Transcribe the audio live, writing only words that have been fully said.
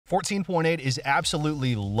14.8 is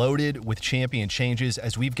absolutely loaded with champion changes,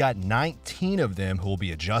 as we've got 19 of them who will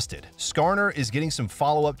be adjusted. Skarner is getting some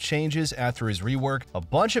follow-up changes after his rework, a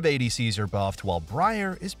bunch of ADCs are buffed, while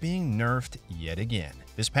Briar is being nerfed yet again.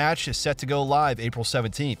 This patch is set to go live April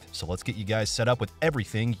 17th, so let's get you guys set up with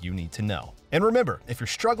everything you need to know. And remember, if you're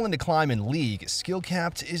struggling to climb in League, Skill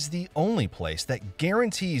Capped is the only place that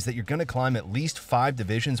guarantees that you're going to climb at least 5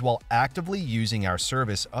 divisions while actively using our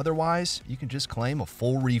service. Otherwise, you can just claim a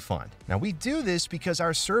full refund. Now, we do this because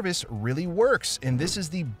our service really works, and this is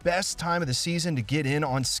the best time of the season to get in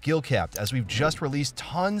on Skill Capped, as we've just released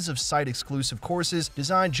tons of site-exclusive courses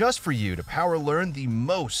designed just for you to power learn the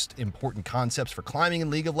most important concepts for climbing in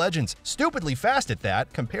League of Legends. Stupidly fast at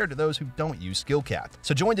that, compared to those who don't use Skill Capped.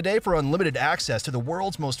 So join today for unlimited access to the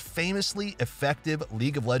world's most famously effective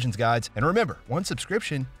League of Legends guides. And remember, one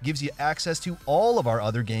subscription gives you access to all of our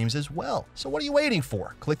other games as well. So what are you waiting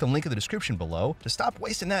for? Click the link in the description below to stop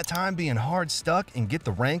wasting that time being hard stuck and get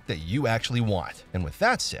the rank that you actually want. And with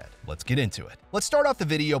that said, let's get into it. Let's start off the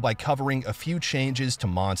video by covering a few changes to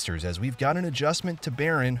monsters, as we've got an adjustment to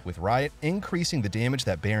Baron, with Riot increasing the damage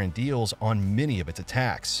that Baron deals on many of its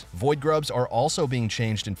attacks. Voidgrubs are also being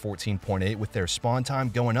changed in 14.8, with their spawn time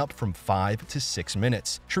going up from 5 to 6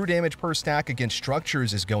 minutes. True damage per stack against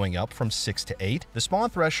structures is going up from 6 to 8. The spawn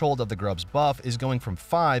threshold of the Grubs buff is going from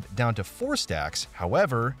 5 down to 4 stacks.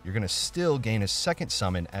 However, you're going to still gain a second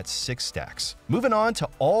summon at 6 stacks. Moving on to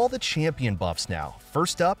all the champion buffs now.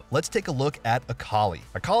 First up, let's take a look at Akali.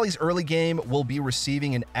 Akali's early game will be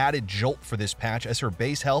receiving an added jolt for this patch, as her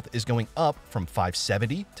base health is going up from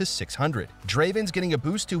 570 to 600. Draven's getting a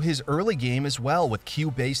boost to his early game as well, with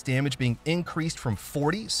Q base damage being increased from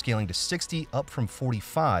 40, scaling to 60, up from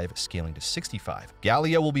 45, scaling to 65.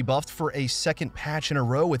 Galio will be buffed for a second patch in a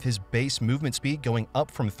row, with his base movement speed going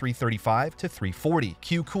up from 335 to 340.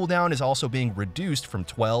 Q cooldown is also being reduced from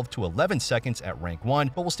 12 to 11 seconds at rank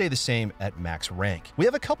 1, but will stay the same at max rank. We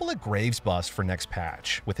have a couple of Graves buffs for next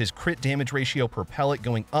patch, with his crit damage ratio per pellet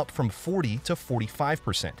going up from 40 to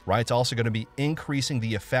 45%. Riot's also going to be increasing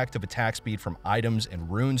the effect of attack speed from items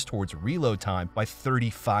and runes towards reload time by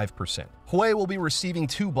 35%. Hwei will be receiving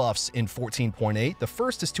 2 buffs in 14.8. The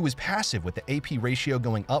first is to his passive, with the AP ratio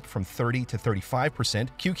going up from 30 to 35%.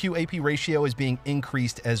 QQ AP ratio is being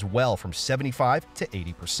increased as well from 75 to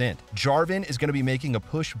 80%. Jarvan is going to be making a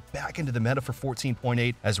push back into the meta for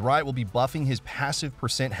 14.8, as Riot will be buffing his passive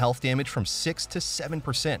percent health damage from 6 to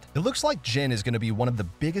 7%. It looks like Jhin is going to be one of the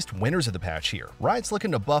biggest winners of the patch here. Riot's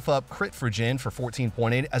looking to buff up crit for Jhin for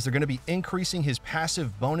 14.8, as they're going to be increasing his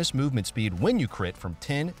passive bonus movement speed when you crit from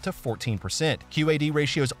 10 to 14%. QAD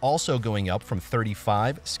ratio is also going up from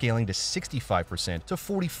 35, scaling to 65%, to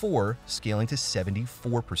 44, scaling to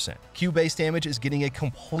 74%. Q base damage is getting a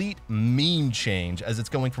complete meme change, as it's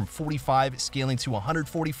going from 45, scaling to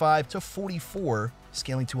 145, to 44,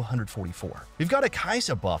 scaling to 144. We've got a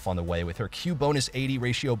Kai'Sa buff on the way, with her Q bonus 80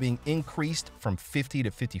 ratio being increased from 50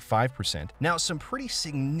 to 55%. Now, some pretty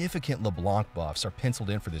significant Leblanc buffs are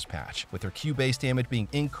penciled in for this patch, with her Q base damage being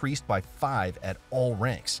increased by 5 at all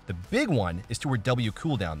ranks. The big one is to her W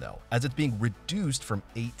cooldown though, as it's being reduced from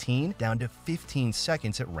 18 down to 15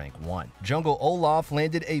 seconds at rank 1. Jungle Olaf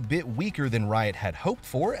landed a bit weaker than Riot had hoped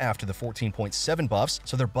for after the 14.7 buffs,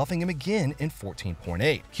 so they're buffing him again in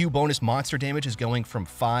 14.8. Q bonus monster damage is going from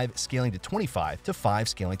 5 scaling to 25 to 5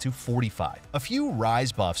 scaling to 45. A few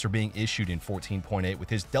Ryze buffs are being issued in 14.8, with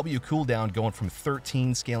his W cooldown going from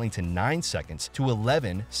 13 scaling to 9 seconds to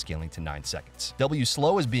 11 scaling to 9 seconds. W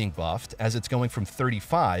slow is being buffed, as it's going from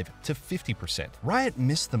 35 to 50%. Riot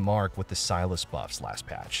missed the mark with the Sylas buffs last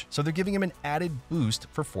patch, so they're giving him an added boost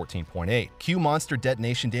for 14.8. Q monster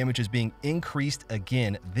detonation damage is being increased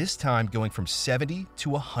again, this time going from 70 to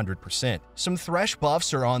 100%. Some Thresh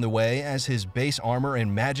buffs are on the way, as his base armor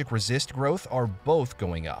and magic resist growth are both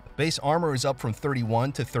going up. Base armor is up from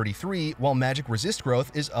 31 to 33, while magic resist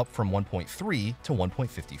growth is up from 1.3 to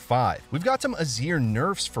 1.55. We've got some Azir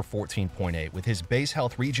Nerfs for 14.8, with his base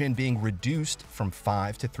health regen being reduced from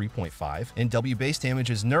 5 to 3.5, and W base damage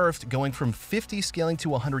is nerfed, going from 50 scaling to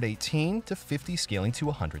 118 to 50 scaling to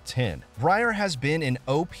 110. Briar has been an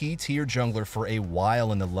OP tier jungler for a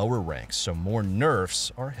while in the lower ranks, so more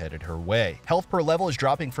nerfs are headed her way. Health per level is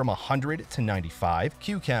dropping from 100 to 95.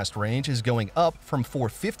 Q cast range is going up from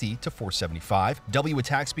 450 to 475. W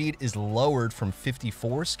attack speed is lowered from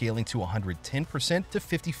 54 scaling to 110% to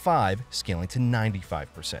 55 scaling to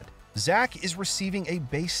 95%. Zac is receiving a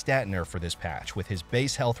base stat nerf for this patch, with his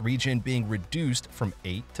base health regen being reduced from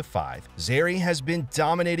 8 to 5. Zeri has been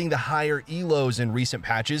dominating the higher elos in recent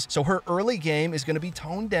patches, so her early game is going to be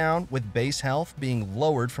toned down, with base health being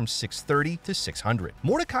lowered from 630 to 600.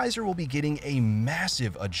 Mordekaiser will be getting a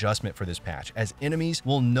massive adjustment for this patch, as enemies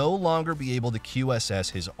will no longer be able to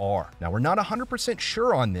QSS his R. Now, we're not 100%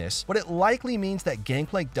 sure on this, but it likely means that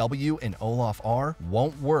Gangplank W and Olaf R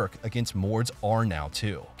won't work against Mord's R now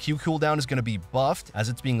too. Q cooldown is going to be buffed, as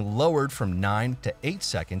it's being lowered from 9 to 8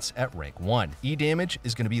 seconds at rank 1. E damage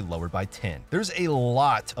is going to be lowered by 10. There's a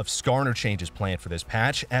lot of Skarner changes planned for this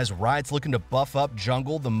patch, as Ryze's looking to buff up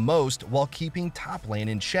jungle the most while keeping top lane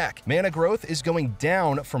in check. Mana growth is going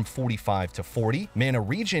down from 45 to 40. Mana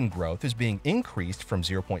regen growth is being increased from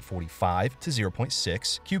 0.45 to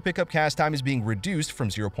 0.6. Q pickup cast time is being reduced from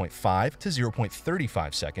 0.5 to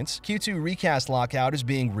 0.35 seconds. Q2 recast lockout is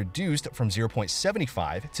being reduced from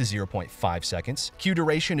 0.75 to 0.5 seconds. Q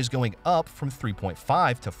duration is going up from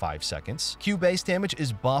 3.5 to 5 seconds. Q base damage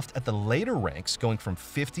is buffed at the later ranks, going from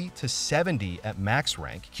 50 to 70 at max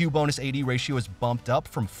rank. Q bonus AD ratio is bumped up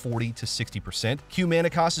from 40 to 60%. Q mana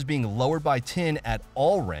cost is being lowered by 10 at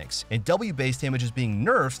all ranks, and W base damage is being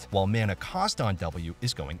nerfed while mana cost on W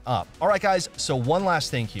is going up. Alright guys, so one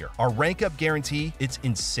last thing here. Our rank up guarantee, it's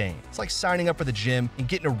insane. It's like signing up for the gym and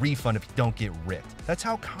getting a refund if you don't get ripped. That's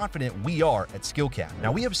how confident we are at SkillCap.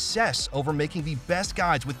 Now, we obsess over making the best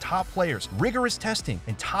guides with top players, rigorous testing,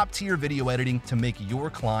 and top-tier video editing to make your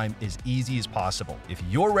climb as easy as possible. If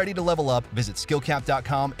you're ready to level up, visit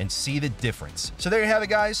skillcap.com and see the difference. So there you have it,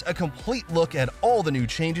 guys, a complete look at all the new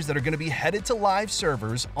changes that are going to be headed to live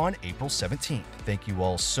servers on April 17th. Thank you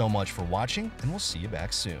all so much for watching, and we'll see you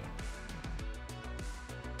back soon.